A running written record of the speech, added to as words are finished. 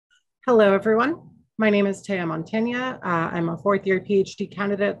Hello, everyone. My name is Teá Kesting-Handly. I'm a fourth-year PhD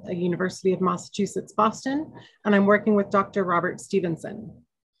candidate at the University of Massachusetts, Boston, and I'm working with Dr. Robert Stevenson.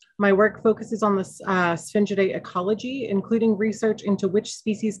 My work focuses on the Sphingidae ecology, including research into which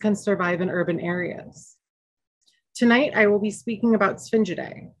species can survive in urban areas. Tonight, I will be speaking about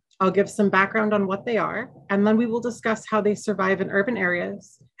Sphingidae. I'll give some background on what they are, and then we will discuss how they survive in urban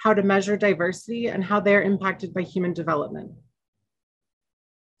areas, how to measure diversity, and how they are impacted by human development.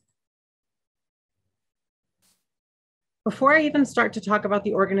 Before I even start to talk about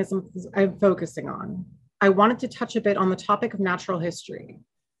the organisms I'm focusing on, I wanted to touch a bit on the topic of natural history.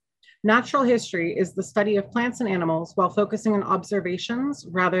 Natural history is the study of plants and animals while focusing on observations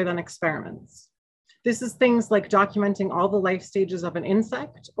rather than experiments. This is things like documenting all the life stages of an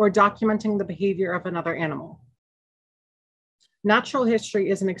insect or documenting the behavior of another animal. Natural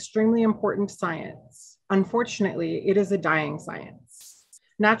history is an extremely important science. Unfortunately, it is a dying science.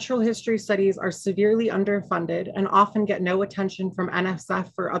 Natural history studies are severely underfunded and often get no attention from NSF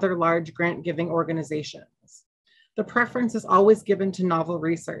or other large grant-giving organizations. The preference is always given to novel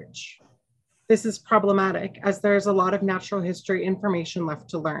research. This is problematic as there is a lot of natural history information left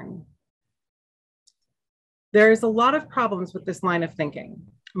to learn. There is a lot of problems with this line of thinking.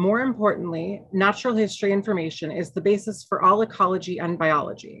 More importantly, natural history information is the basis for all ecology and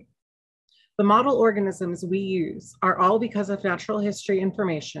biology. The model organisms we use are all because of natural history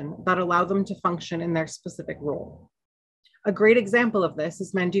information that allow them to function in their specific role. A great example of this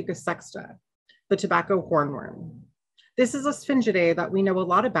is Manduca sexta, the tobacco hornworm. This is a Sphingidae that we know a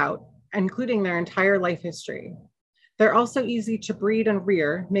lot about, including their entire life history. They're also easy to breed and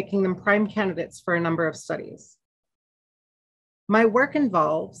rear, making them prime candidates for a number of studies. My work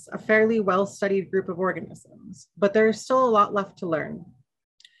involves a fairly well-studied group of organisms, but there is still a lot left to learn.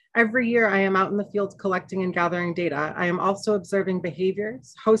 Every year I am out in the field collecting and gathering data. I am also observing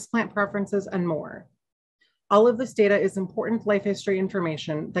behaviors, host plant preferences, and more. All of this data is important life history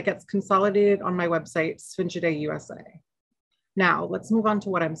information that gets consolidated on my website, Sphingidae USA. Now, let's move on to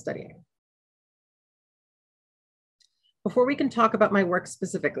what I'm studying. Before we can talk about my work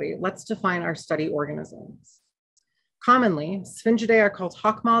specifically, let's define our study organisms. Commonly, Sphingidae are called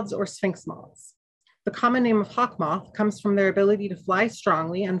hawk moths or sphinx moths. The common name of hawk moth comes from their ability to fly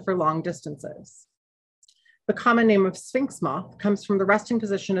strongly and for long distances. The common name of sphinx moth comes from the resting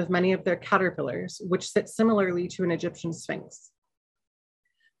position of many of their caterpillars, which sit similarly to an Egyptian sphinx.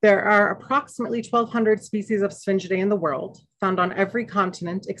 There are approximately 1,200 species of Sphingidae in the world, found on every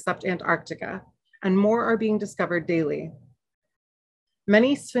continent except Antarctica, and more are being discovered daily.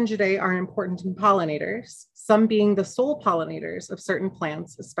 Many Sphingidae are important pollinators, some being the sole pollinators of certain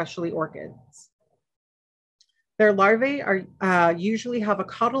plants, especially orchids. Their larvae usually have a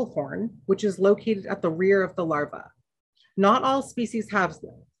caudal horn, which is located at the rear of the larva. Not all species have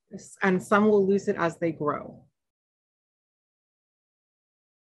this, and some will lose it as they grow.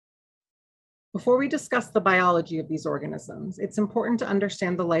 Before we discuss the biology of these organisms, it's important to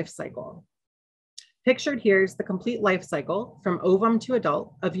understand the life cycle. Pictured here is the complete life cycle from ovum to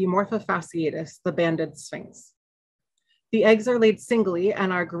adult of Eumorpha fasciatus, the banded sphinx. The eggs are laid singly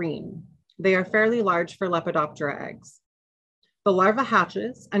and are green. They are fairly large for Lepidoptera eggs. The larva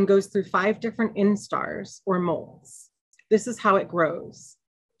hatches and goes through 5 different instars or molts. This is how it grows.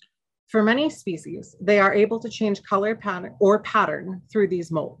 For many species, they are able to change color pattern through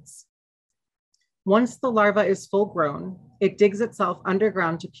these molts. Once the larva is full grown, it digs itself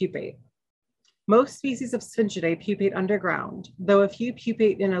underground to pupate. Most species of Sphingidae pupate underground, though a few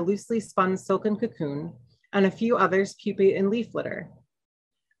pupate in a loosely spun silken cocoon, and a few others pupate in leaf litter.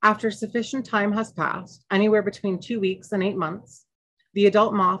 After sufficient time has passed, anywhere between 2 weeks and 8 months, the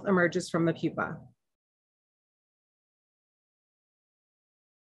adult moth emerges from the pupa.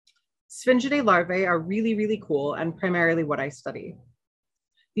 Sphingidae larvae are really cool and primarily what I study.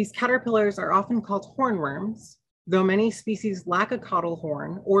 These caterpillars are often called hornworms, though many species lack a caudal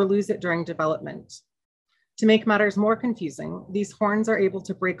horn or lose it during development. To make matters more confusing, these horns are able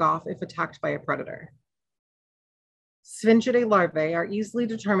to break off if attacked by a predator. Sphingidae larvae are easily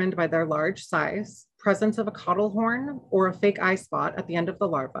determined by their large size, presence of a caudal horn or a fake eye spot at the end of the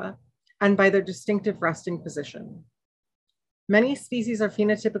larva, and by their distinctive resting position. Many species are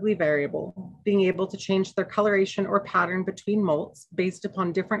phenotypically variable, being able to change their coloration or pattern between molts based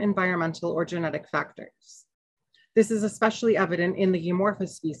upon different environmental or genetic factors. This is especially evident in the Eumorpha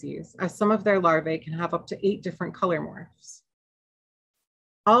species, as some of their larvae can have up to 8 different color morphs.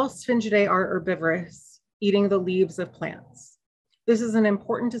 All Sphingidae are herbivorous, eating the leaves of plants. This is an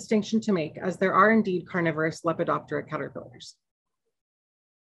important distinction to make as there are indeed carnivorous Lepidoptera caterpillars.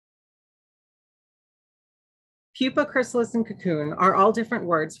 Pupa, chrysalis, and cocoon are all different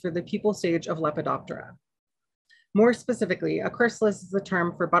words for the pupal stage of Lepidoptera. More specifically, a chrysalis is the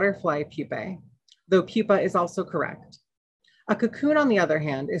term for butterfly pupae, though pupa is also correct. A cocoon, on the other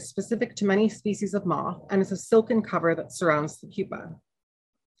hand, is specific to many species of moth and is a silken cover that surrounds the pupa.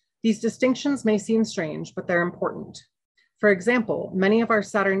 These distinctions may seem strange, but they're important. For example, many of our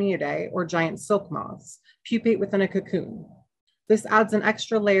Saturniidae, or giant silk moths, pupate within a cocoon. This adds an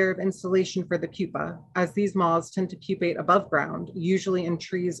extra layer of insulation for the pupa, as these moths tend to pupate above ground, usually in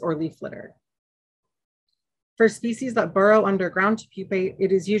trees or leaf litter. For species that burrow underground to pupate,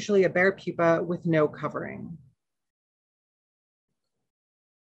 it is usually a bare pupa with no covering.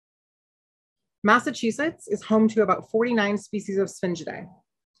 Massachusetts is home to about 49 species of Sphingidae.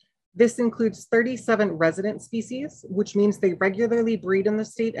 This includes 37 resident species, which means they regularly breed in the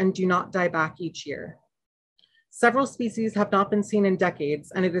state and do not die back each year. Several species have not been seen in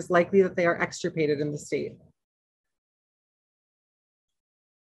decades, and it is likely that they are extirpated in the state.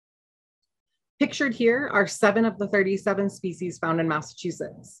 Pictured here are 7 of the 37 species found in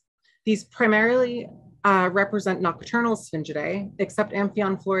Massachusetts. These primarily represent nocturnal Sphingidae, except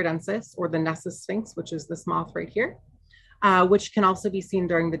Amphion floridensis, or the Nessus sphinx, which is this moth right here, which can also be seen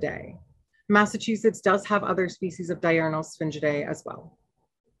during the day. Massachusetts does have other species of diurnal Sphingidae as well.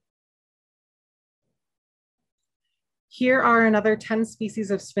 Here are another 10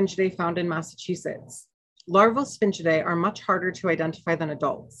 species of Sphingidae found in Massachusetts. Larval Sphingidae are much harder to identify than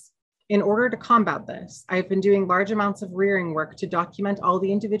adults. In order to combat this, I've been doing large amounts of rearing work to document all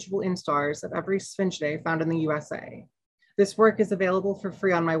the individual instars of every Sphingidae found in the USA. This work is available for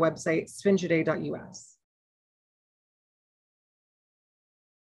free on my website, sphingidae.us.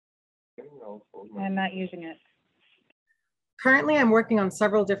 I'm not using it. Currently, I'm working on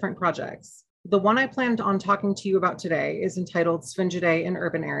several different projects. The one I planned on talking to you about today is entitled Sphingidae in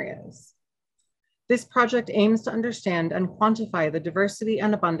Urban Areas. This project aims to understand and quantify the diversity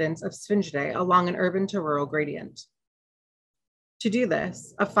and abundance of Sphingidae along an urban to rural gradient. To do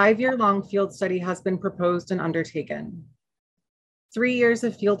this, a 5-year-long field study has been proposed and undertaken. 3 years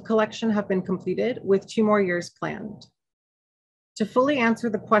of field collection have been completed, with 2 more years planned. To fully answer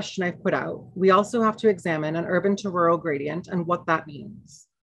the question I've put out, we also have to examine an urban to rural gradient and what that means.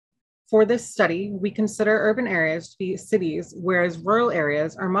 For this study, we consider urban areas to be cities, whereas rural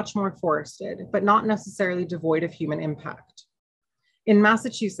areas are much more forested, but not necessarily devoid of human impact. In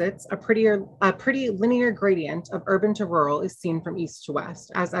Massachusetts, a pretty linear gradient of urban to rural is seen from east to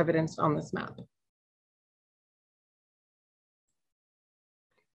west, as evidenced on this map.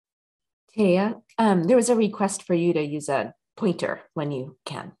 Teá, there was a request for you to use a pointer when you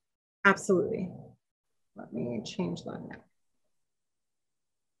can. Absolutely. Let me change that now.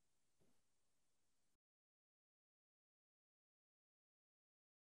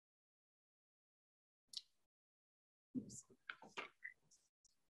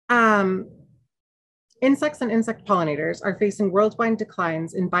 Insects and insect pollinators are facing worldwide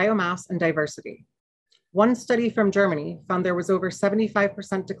declines in biomass and diversity. One study from Germany found there was over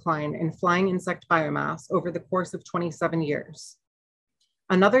 75% decline in flying insect biomass over the course of 27 years.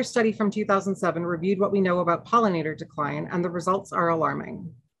 Another study from 2007 reviewed what we know about pollinator decline, and the results are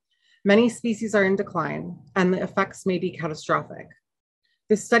alarming. Many species are in decline, and the effects may be catastrophic.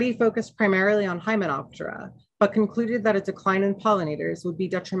 This study focused primarily on Hymenoptera, but concluded that a decline in pollinators would be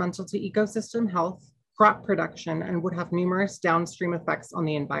detrimental to ecosystem health, crop production, and would have numerous downstream effects on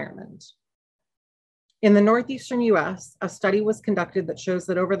the environment. In the northeastern US, a study was conducted that shows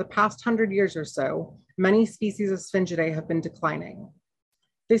that over the past 100 years or so, many species of Sphingidae have been declining.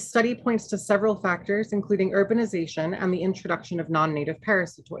 This study points to several factors, including urbanization and the introduction of non-native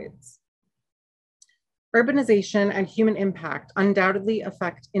parasitoids. Urbanization and human impact undoubtedly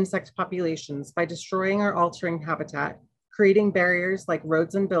affect insect populations by destroying or altering habitat, creating barriers like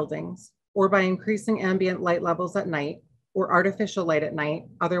roads and buildings, or by increasing ambient light levels at night, or artificial light at night,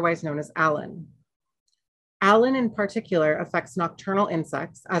 otherwise known as ALAN. ALAN in particular affects nocturnal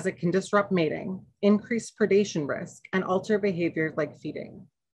insects, as it can disrupt mating, increase predation risk, and alter behaviors like feeding.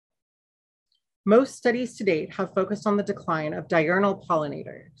 Most studies to date have focused on the decline of diurnal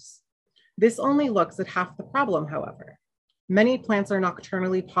pollinators. This only looks at half the problem, however. Many plants are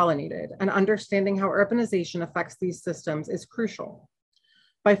nocturnally pollinated, and understanding how urbanization affects these systems is crucial.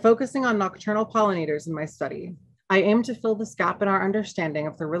 By focusing on nocturnal pollinators in my study, I aim to fill this gap in our understanding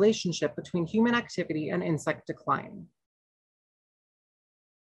of the relationship between human activity and insect decline.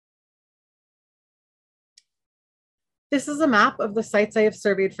 This is a map of the sites I have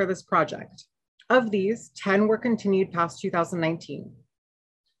surveyed for this project. Of these, 10 were continued past 2019.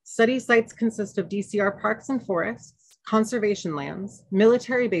 Study sites consist of DCR parks and forests, conservation lands,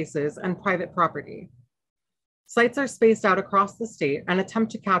 military bases, and private property. Sites are spaced out across the state and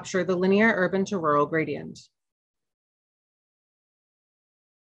attempt to capture the linear urban to rural gradient.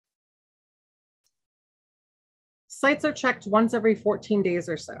 Sites are checked once every 14 days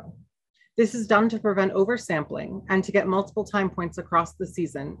or so. This is done to prevent oversampling and to get multiple time points across the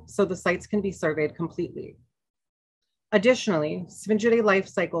season so the sites can be surveyed completely. Additionally, Sphingidae life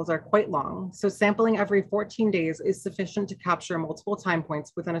cycles are quite long, so sampling every 14 days is sufficient to capture multiple time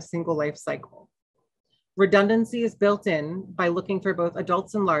points within a single life cycle. Redundancy is built in by looking for both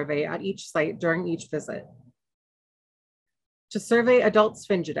adults and larvae at each site during each visit. To survey adult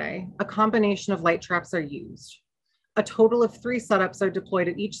Sphingidae, a combination of light traps are used. A total of 3 setups are deployed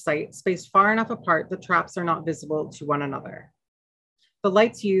at each site, spaced far enough apart the traps are not visible to one another. The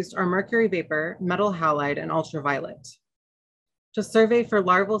lights used are mercury vapor, metal halide, and ultraviolet. To survey for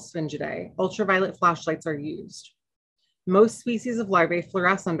larval Sphingidae, ultraviolet flashlights are used. Most species of larvae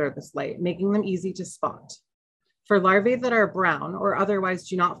fluoresce under this light, making them easy to spot. For larvae that are brown or otherwise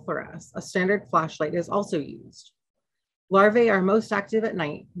do not fluoresce, a standard flashlight is also used. Larvae are most active at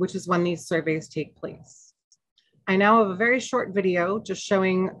night, which is when these surveys take place. I now have a very short video just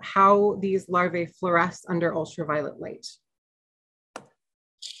showing how these larvae fluoresce under ultraviolet light.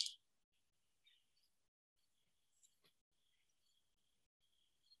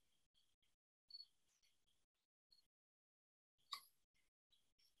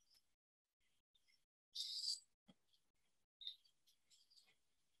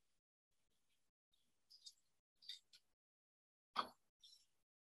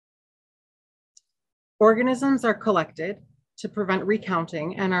 Organisms are collected to prevent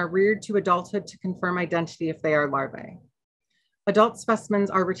recounting and are reared to adulthood to confirm identity if they are larvae. Adult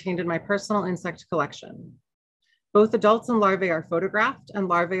specimens are retained in my personal insect collection. Both adults and larvae are photographed, and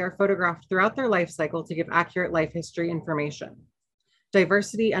larvae are photographed throughout their life cycle to give accurate life history information.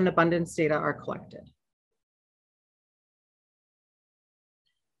 Diversity and abundance data are collected.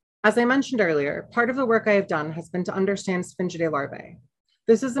 As I mentioned earlier, part of the work I have done has been to understand Sphingidae larvae.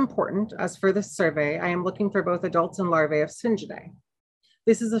 This is important, as for this survey, I am looking for both adults and larvae of Sphingidae.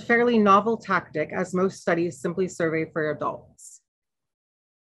 This is a fairly novel tactic, as most studies simply survey for adults.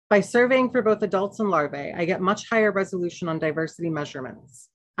 By surveying for both adults and larvae, I get much higher resolution on diversity measurements.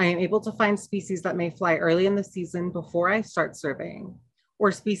 I am able to find species that may fly early in the season before I start surveying,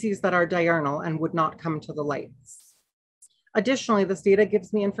 or species that are diurnal and would not come to the lights. Additionally, this data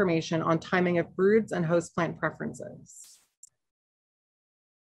gives me information on timing of broods and host plant preferences.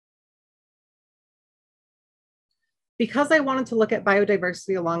 Because I wanted to look at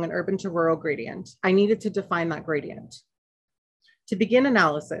biodiversity along an urban to rural gradient, I needed to define that gradient. To begin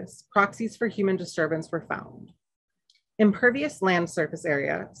analysis, proxies for human disturbance were found. Impervious land surface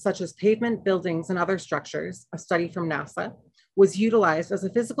area, such as pavement, buildings, and other structures, a study from NASA, was utilized as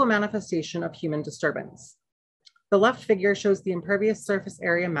a physical manifestation of human disturbance. The left figure shows the impervious surface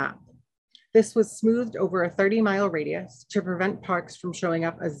area map. This was smoothed over a 30-mile radius to prevent parks from showing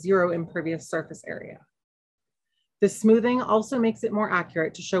up as zero impervious surface area. This smoothing also makes it more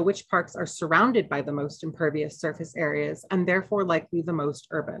accurate to show which parks are surrounded by the most impervious surface areas and therefore likely the most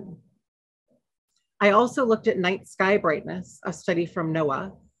urban. I also looked at night sky brightness, a study from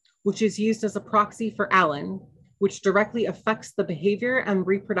NOAA, which is used as a proxy for ALAN, which directly affects the behavior and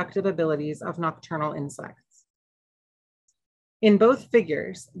reproductive abilities of nocturnal insects. In both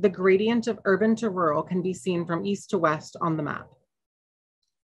figures, the gradient of urban to rural can be seen from east to west on the map.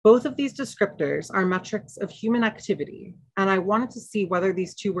 Both of these descriptors are metrics of human activity, and I wanted to see whether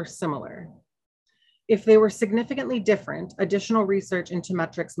these two were similar. If they were significantly different, additional research into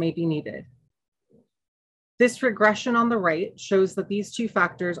metrics may be needed. This regression on the right shows that these two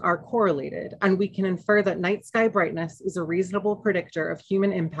factors are correlated, and we can infer that night sky brightness is a reasonable predictor of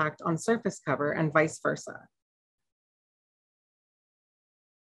human impact on surface cover and vice versa.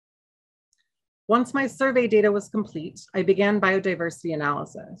 Once my survey data was complete, I began biodiversity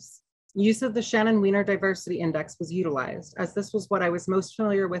analysis. Use of the Shannon-Wiener Diversity Index was utilized, as this was what I was most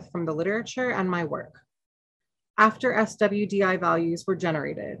familiar with from the literature and my work. After SWDI values were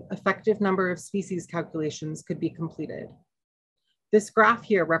generated, effective number of species calculations could be completed. This graph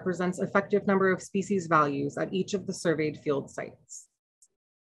here represents effective number of species values at each of the surveyed field sites.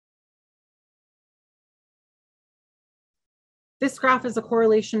 This graph is a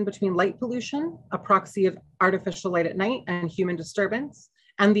correlation between light pollution, a proxy of artificial light at night, and human disturbance,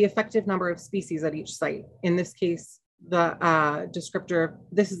 and the effective number of species at each site. In this case, this is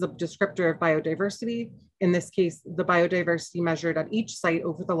a descriptor of biodiversity. In this case, the biodiversity measured at each site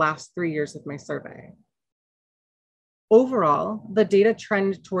over the last 3 years of my survey. Overall, the data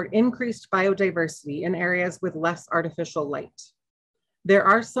trend toward increased biodiversity in areas with less artificial light. There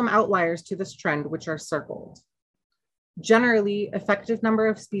are some outliers to this trend which are circled. Generally, effective number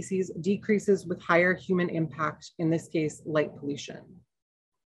of species decreases with higher human impact, in this case, light pollution.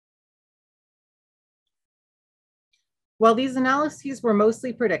 While these analyses were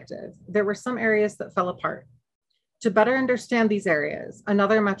mostly predictive, there were some areas that fell apart. To better understand these areas,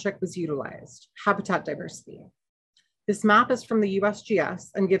 another metric was utilized, habitat diversity. This map is from the USGS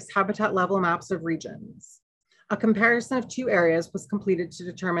and gives habitat level maps of regions. A comparison of two areas was completed to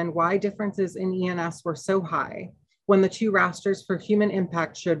determine why differences in ENS were so high when the two rasters for human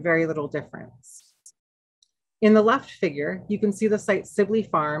impact showed very little difference. In the left figure, you can see the site Sibley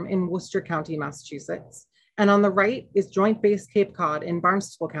Farm in Worcester County, Massachusetts, and on the right is Joint Base Cape Cod in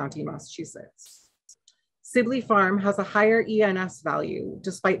Barnstable County, Massachusetts. Sibley Farm has a higher ENS value,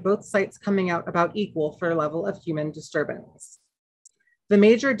 despite both sites coming out about equal for level of human disturbance. The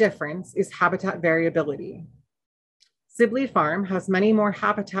major difference is habitat variability. Sibley Farm has many more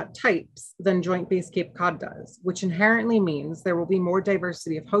habitat types than Joint Base Cape Cod does, which inherently means there will be more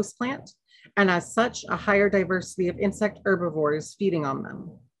diversity of host plant, and as such, a higher diversity of insect herbivores feeding on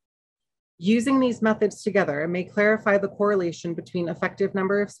them. Using these methods together may clarify the correlation between effective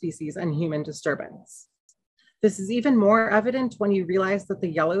number of species and human disturbance. This is even more evident when you realize that the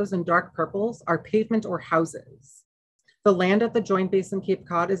yellows and dark purples are pavement or houses. The land at the Joint Base in Cape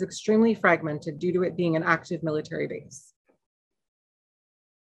Cod is extremely fragmented due to it being an active military base.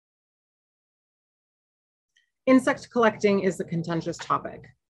 Insect collecting is a contentious topic.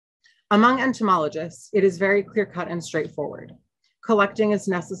 Among entomologists, it is very clear-cut and straightforward. Collecting is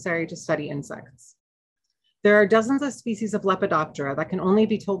necessary to study insects. There are dozens of species of Lepidoptera that can only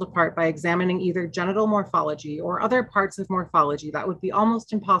be told apart by examining either genital morphology or other parts of morphology that would be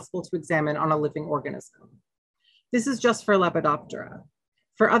almost impossible to examine on a living organism. This is just for Lepidoptera.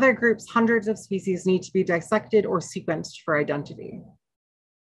 For other groups, hundreds of species need to be dissected or sequenced for identity.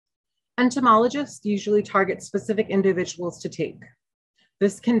 Entomologists usually target specific individuals to take.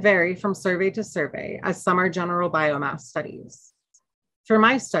 This can vary from survey to survey, as some are general biomass studies. For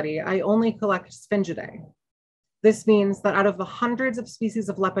my study, I only collect Sphingidae. This means that out of the hundreds of species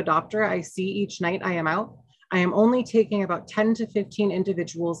of Lepidoptera I see each night I am out, I am only taking about 10 to 15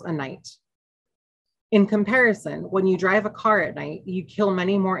 individuals a night. In comparison, when you drive a car at night, you kill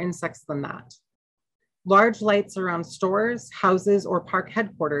many more insects than that. Large lights around stores, houses, or park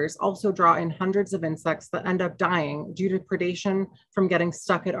headquarters also draw in hundreds of insects that end up dying due to predation from getting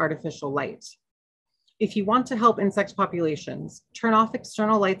stuck at artificial light. If you want to help insect populations, turn off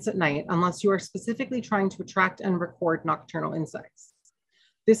external lights at night unless you are specifically trying to attract and record nocturnal insects.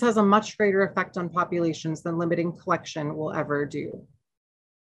 This has a much greater effect on populations than limiting collection will ever do.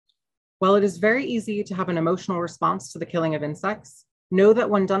 While it is very easy to have an emotional response to the killing of insects, know that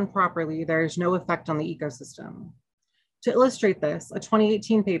when done properly, there is no effect on the ecosystem. To illustrate this, a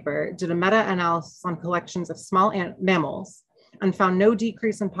 2018 paper did a meta-analysis on collections of small mammals and found no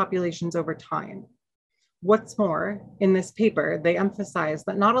decrease in populations over time. What's more, in this paper, they emphasize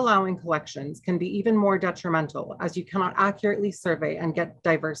that not allowing collections can be even more detrimental as you cannot accurately survey and get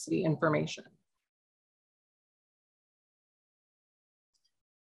diversity information.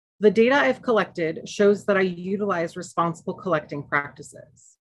 The data I've collected shows that I utilize responsible collecting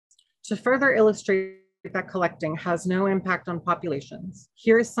practices. To further illustrate that collecting has no impact on populations,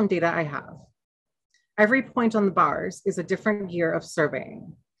 here is some data I have. Every point on the bars is a different year of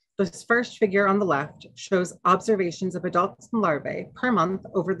surveying. This first figure on the left shows observations of adults and larvae per month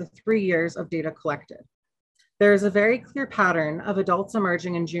over the 3 years of data collected. There is a very clear pattern of adults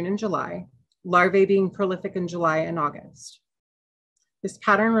emerging in June and July, larvae being prolific in July and August. This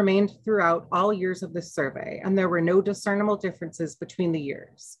pattern remained throughout all years of this survey, and there were no discernible differences between the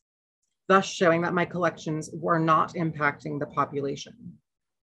years, thus showing that my collections were not impacting the population.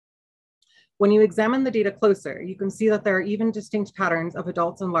 When you examine the data closer, you can see that there are even distinct patterns of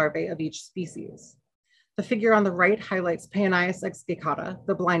adults and larvae of each species. The figure on the right highlights Paeonias excavata,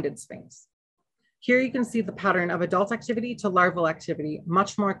 the blinded sphinx. Here you can see the pattern of adult activity to larval activity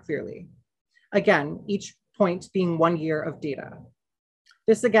much more clearly. Again, each point being 1 year of data.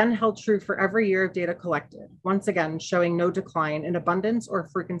 This again held true for every year of data collected, once again showing no decline in abundance or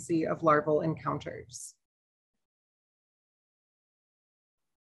frequency of larval encounters.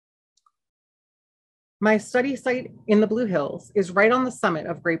 My study site in the Blue Hills is right on the summit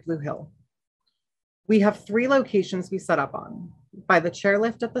of Great Blue Hill. We have 3 locations we set up on, by the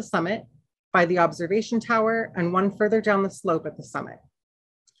chairlift at the summit, by the observation tower, and one further down the slope at the summit.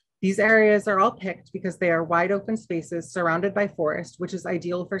 These areas are all picked because they are wide open spaces surrounded by forest, which is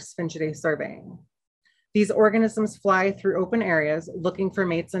ideal for Sphingidae surveying. These organisms fly through open areas looking for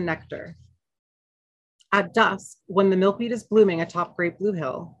mates and nectar. At dusk, when the milkweed is blooming atop Great Blue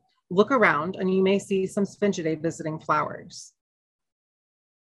Hill, Look around and you may see some Sphingidae visiting flowers.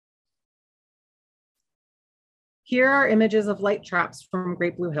 Here are images of light traps from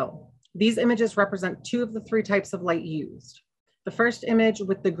Great Blue Hill. These images represent 2 of the 3 types of light used. The first image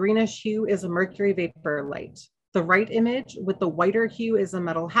with the greenish hue is a mercury vapor light. The right image with the whiter hue is a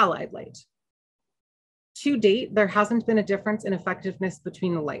metal halide light. To date, there hasn't been a difference in effectiveness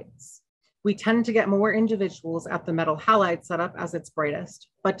between the lights. We tend to get more individuals at the metal halide setup as it's brightest,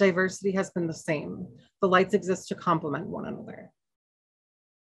 but diversity has been the same. The lights exist to complement one another.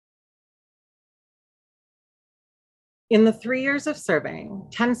 In the 3 years of surveying,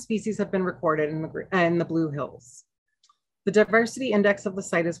 10 species have been recorded in the Blue Hills. The diversity index of the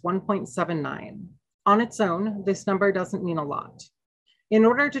site is 1.79. On its own, this number doesn't mean a lot. In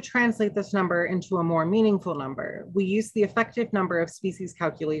order to translate this number into a more meaningful number, we use the effective number of species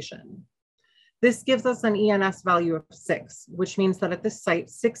calculation. This gives us an ENS value of 6, which means that at this site,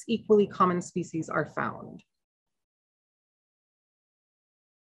 6 equally common species are found.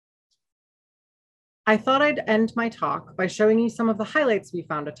 I thought I'd end my talk by showing you some of the highlights we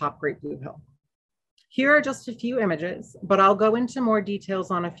found atop Great Blue Hill. Here are just a few images, but I'll go into more details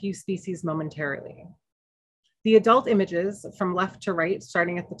on a few species momentarily. The adult images from left to right,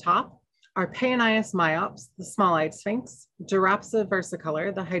 starting at the top, are Paeonias myops, the small-eyed sphinx, Durapsa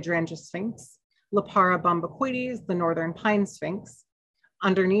versicolor, the hydrangea sphinx, Lipara bombacoides, the northern pine sphinx.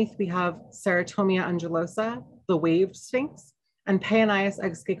 Underneath, we have Ceratomia angulosa, the waved sphinx, and Paeonias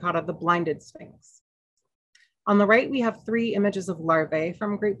excecata, the blinded sphinx. On the right, we have 3 images of larvae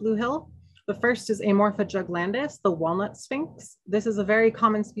from Great Blue Hill. The first is Amorpha juglandis, the walnut sphinx. This is a very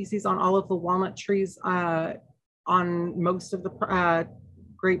common species on all of the walnut trees on most of the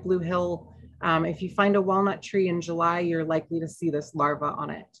Great Blue Hill. If you find a walnut tree in July, you're likely to see this larva on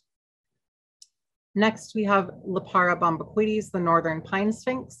it. Next, we have Lipara bombacoides, the northern pine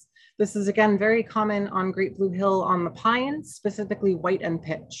sphinx. This is again very common on Great Blue Hill on the pines, specifically white and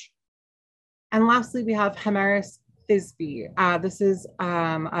pitch. And lastly, we have Hemeris thisbe. This is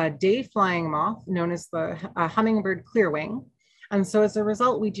a day flying moth known as the hummingbird clearwing. And so as a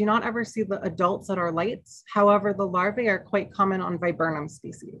result, we do not ever see the adults at our lights. However, the larvae are quite common on viburnum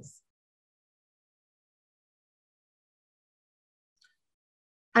species.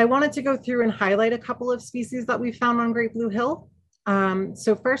 I wanted to go through and highlight a couple of species that we found on Great Blue Hill.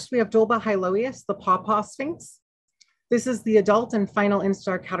 So first we have Dolba hyloeus, the pawpaw sphinx. This is the adult and final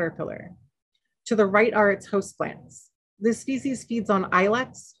instar caterpillar. To the right are its host plants. This species feeds on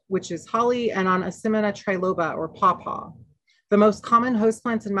ilex, which is holly, and on Asimina triloba, or pawpaw. The most common host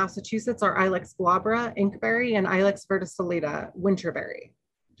plants in Massachusetts are Ilex glabra, inkberry, and Ilex verticillata, winterberry.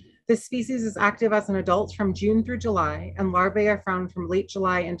 This species is active as an adult from June through July, and larvae are found from late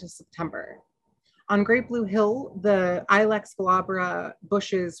July into September. On Great Blue Hill, the Ilex glabra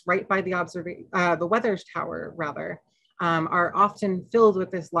bushes right by the weather tower, are often filled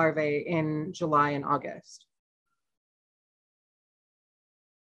with this larvae in July and August.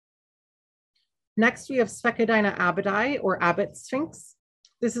 Next, we have Sphingidae abadi, or abbot sphinx.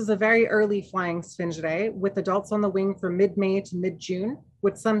 This is a very early flying Sphingidae with adults on the wing from mid-May to mid-June,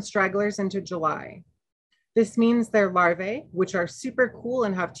 with some stragglers into July. This means their larvae, which are super cool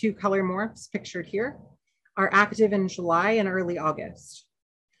and have 2 color morphs pictured here, are active in July and early August.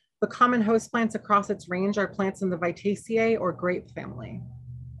 The common host plants across its range are plants in the Vitaceae or grape family.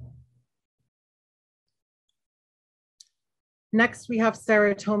 Next, we have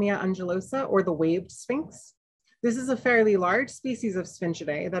Ceratomia angulosa, or the waved sphinx. This is a fairly large species of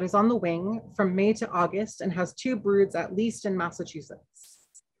Sphingidae that is on the wing from May to August and has 2 broods at least in Massachusetts.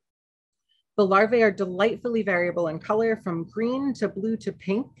 The larvae are delightfully variable in color from green to blue to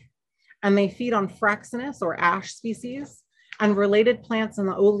pink, and they feed on Fraxinus or ash species and related plants in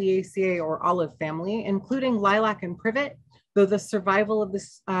the Oleaceae or olive family, including lilac and privet, though the survival of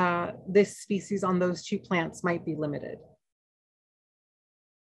this species on those 2 plants might be limited.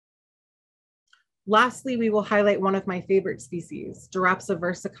 Lastly, we will highlight one of my favorite species, Durapsa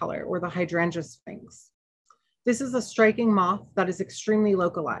versicolor, or the hydrangea sphinx. This is a striking moth that is extremely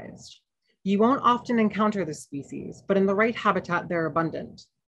localized. You won't often encounter this species, but in the right habitat, they're abundant.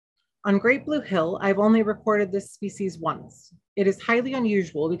 On Great Blue Hill, I've only recorded this species once. It is highly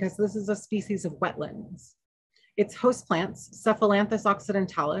unusual because this is a species of wetlands. Its host plants, Cephalanthus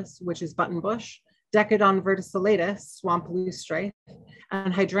occidentalis, which is buttonbush, Decadon verticillatus, swamp loosestrife,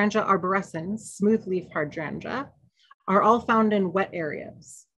 and Hydrangea arborescens, smoothleaf hydrangea, are all found in wet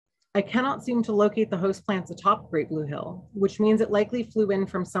areas. I cannot seem to locate the host plants atop Great Blue Hill, which means it likely flew in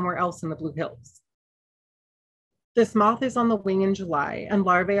from somewhere else in the Blue Hills. This moth is on the wing in July, and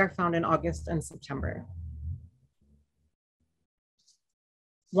larvae are found in August and September.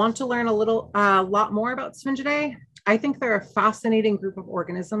 Want to learn a lot more about Sphingidae? I think they're a fascinating group of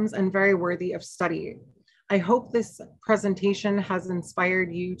organisms and very worthy of study. I hope this presentation has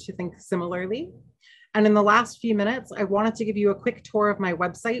inspired you to think similarly. And in the last few minutes, I wanted to give you a quick tour of my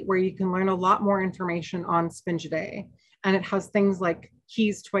website where you can learn a lot more information on Sphingidae. And it has things like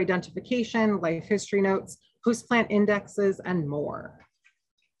keys to identification, life history notes, host plant indexes, and more.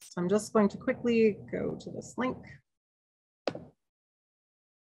 So I'm just going to quickly go to this link.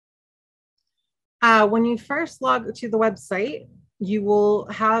 When you first log to the website, you will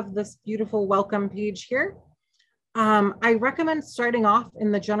have this beautiful welcome page here. I recommend starting off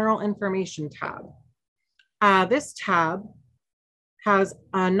in the general information tab. This tab has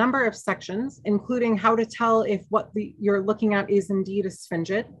a number of sections, including how to tell if what you're looking at is indeed a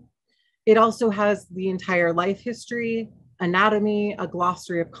sphingid. It also has the entire life history, anatomy, a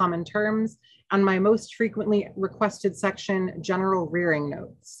glossary of common terms, and my most frequently requested section, general rearing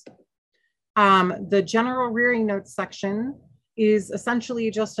notes. The general rearing notes section is essentially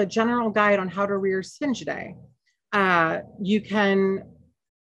just a general guide on how to rear Sphingidae. You can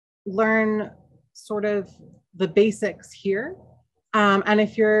learn sort of the basics here. And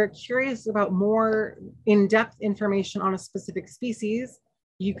if you're curious about more in-depth information on a specific species,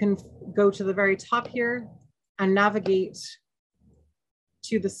 you can go to the very top here and navigate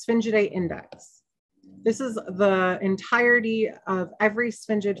to the Sphingidae index. This is the entirety of every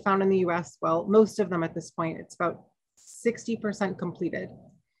sphingid found in the US. Well, most of them at this point. It's about 60% completed.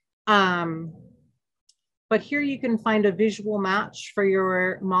 But here you can find a visual match for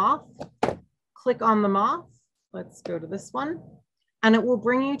your moth. Click on the moth. Let's go to this one. And it will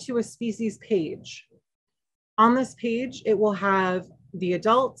bring you to a species page. On this page, it will have the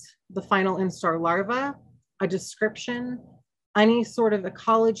adult, the final instar larva, a description, any sort of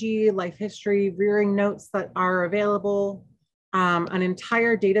ecology, life history, rearing notes that are available, an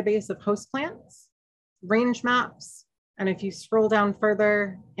entire database of host plants, range maps, and if you scroll down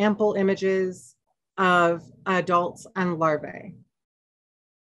further, ample images of adults and larvae.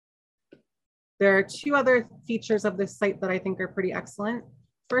 There are two other features of this site that I think are pretty excellent.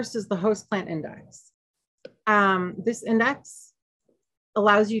 First is the host plant index. This index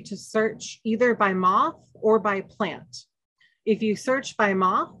allows you to search either by moth or by plant. If you search by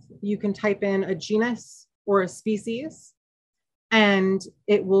moth, you can type in a genus or a species, and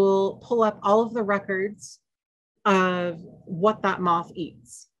it will pull up all of the records of what that moth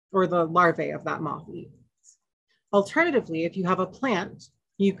eats, or the larvae of that moth eats. Alternatively, if you have a plant,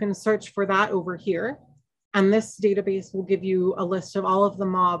 you can search for that over here, and this database will give you a list of all of the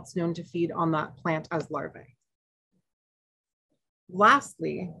moths known to feed on that plant as larvae.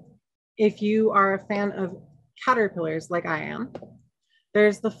 Lastly, if you are a fan of caterpillars like I am,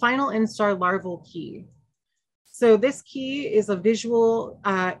 there's the final instar larval key. So this key is a visual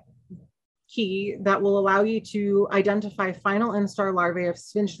key that will allow you to identify final instar larvae of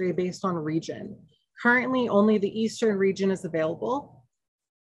Sphingidae based on region. Currently, only the eastern region is available,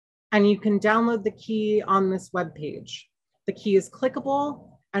 and you can download the key on this web page. The key is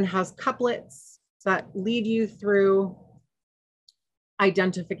clickable and has couplets that lead you through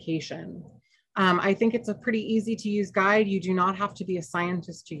identification. I think it's a pretty easy to use guide. You do not have to be a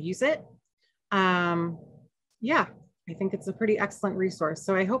scientist to use it. Yeah, I think it's a pretty excellent resource.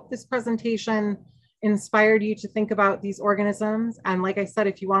 So I hope this presentation inspired you to think about these organisms. And like I said,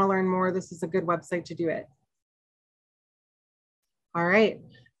 if you want to learn more, this is a good website to do it. All right,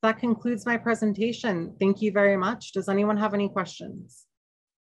 that concludes my presentation. Thank you very much. Does anyone have any questions?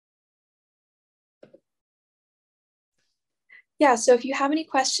 Yeah, so if you have any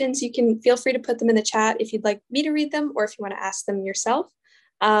questions, you can feel free to put them in the chat if you'd like me to read them, or if you want to ask them yourself.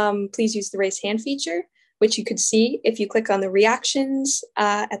 Please use the raise hand feature, which you could see if you click on the reactions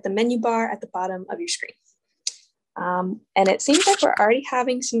at the menu bar at the bottom of your screen. And it seems like we're already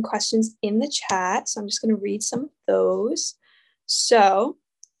having some questions in the chat, so I'm just going to read some of those. So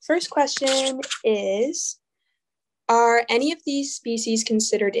first question is, are any of these species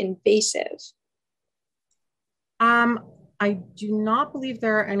considered invasive? I do not believe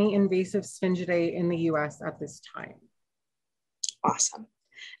there are any invasive Sphingidae in the US at this time. Awesome.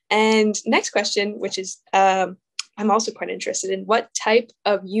 And next question, which is, I'm also quite interested in, what type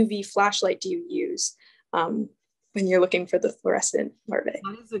of UV flashlight do you use when you're looking for the fluorescent larvae?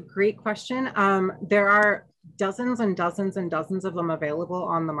 That is a great question. There are dozens and dozens and dozens of them available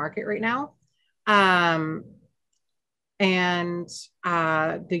on the market right now. The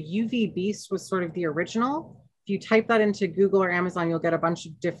UV Beast was sort of the original. If you type that into Google or Amazon, you'll get a bunch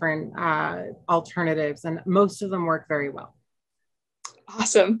of different alternatives, and most of them work very well.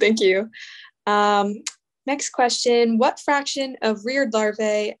 Awesome, thank you. Next question, what fraction of reared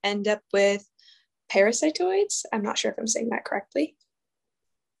larvae end up with parasitoids? I'm not sure if I'm saying that correctly.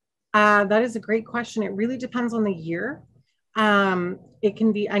 That is a great question. It really depends on the year. It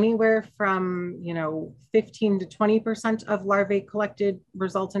can be anywhere from, 15 to 20% of larvae collected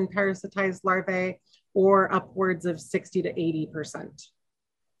result in parasitized larvae, or upwards of 60 to 80%.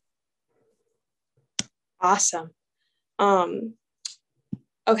 Awesome.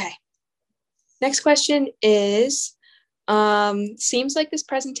 Okay. Next question is, seems like this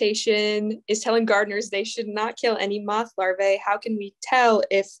presentation is telling gardeners they should not kill any moth larvae. How can we tell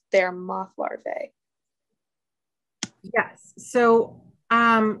if they're moth larvae? Yes. So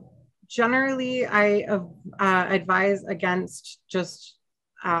generally, I advise against just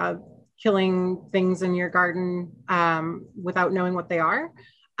killing things in your garden without knowing what they are.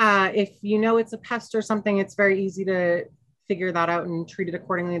 If you know it's a pest or something, it's very easy to figure that out and treat it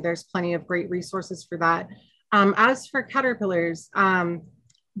accordingly. There's plenty of great resources for that. As for caterpillars,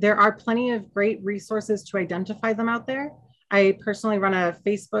 there are plenty of great resources to identify them out there. I personally run a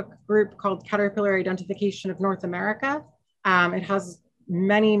Facebook group called Caterpillar Identification of North America. It has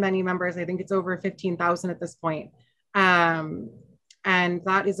many, many members. I think it's over 15,000 at this point. And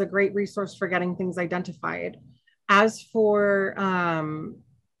that is a great resource for getting things identified. As for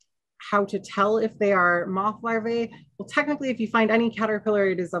how to tell if they are moth larvae, well, technically, if you find any caterpillar,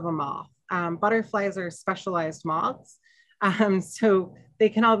 it is of a moth. Butterflies are specialized moths, so they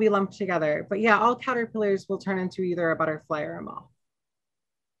can all be lumped together. But yeah, all caterpillars will turn into either a butterfly or a moth.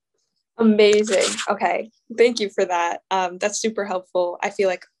 Amazing. Okay, thank you for that. That's super helpful. I feel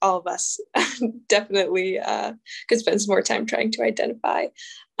like all of us definitely could spend some more time trying to identify.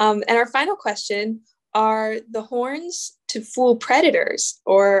 And our final question, are the horns to fool predators,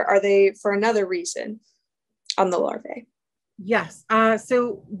 or are they for another reason on the larvae? Yes.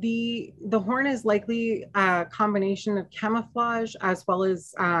 So the horn is likely a combination of camouflage as well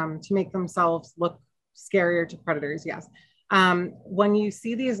as to make themselves look scarier to predators. Yes. When you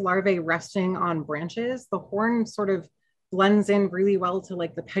see these larvae resting on branches, the horn sort of blends in really well to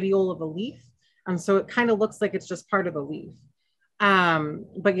like the petiole of a leaf. And so it kind of looks like it's just part of the leaf.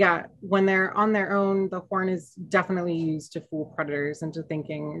 But yeah, when they're on their own, the horn is definitely used to fool predators into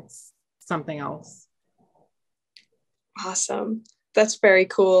thinking it's something else. Awesome. That's very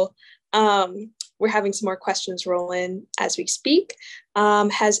cool. We're having some more questions roll in as we speak.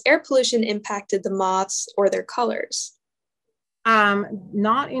 Has air pollution impacted the moths or their colors?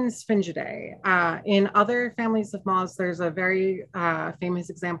 Not in Sphingidae. In other families of moths, there's a very famous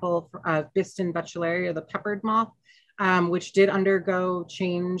example of Biston betullaria, the peppered moth, which did undergo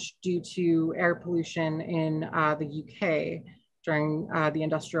change due to air pollution in the UK during the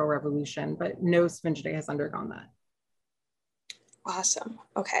Industrial Revolution, but no Sphingidae has undergone that. Awesome.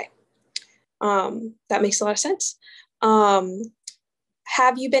 Okay. That makes a lot of sense.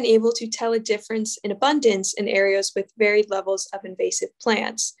 Have you been able to tell a difference in abundance in areas with varied levels of invasive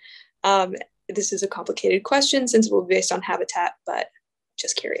plants? This is a complicated question since it will be based on habitat, but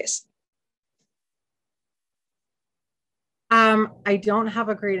just curious. I don't have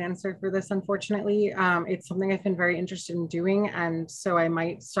a great answer for this, unfortunately. It's something I've been very interested in doing, and so I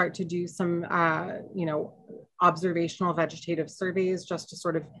might start to do some, observational vegetative surveys just to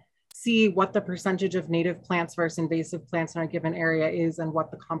sort of see what the percentage of native plants versus invasive plants in a given area is and what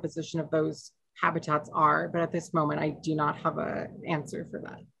the composition of those habitats are. But at this moment, I do not have an answer for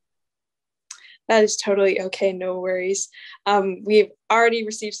that. That is totally okay, no worries. We've already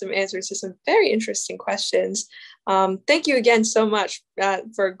received some answers to some very interesting questions. Thank you again so much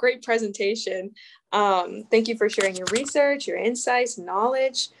for a great presentation. Thank you for sharing your research, your insights,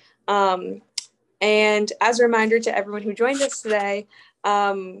 knowledge. And as a reminder to everyone who joined us today,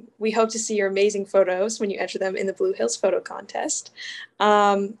 we hope to see your amazing photos when you enter them in the Blue Hills Photo Contest.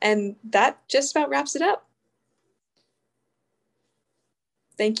 And that just about wraps it up.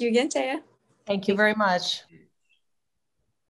 Thank you again, Teá. Thank you very much.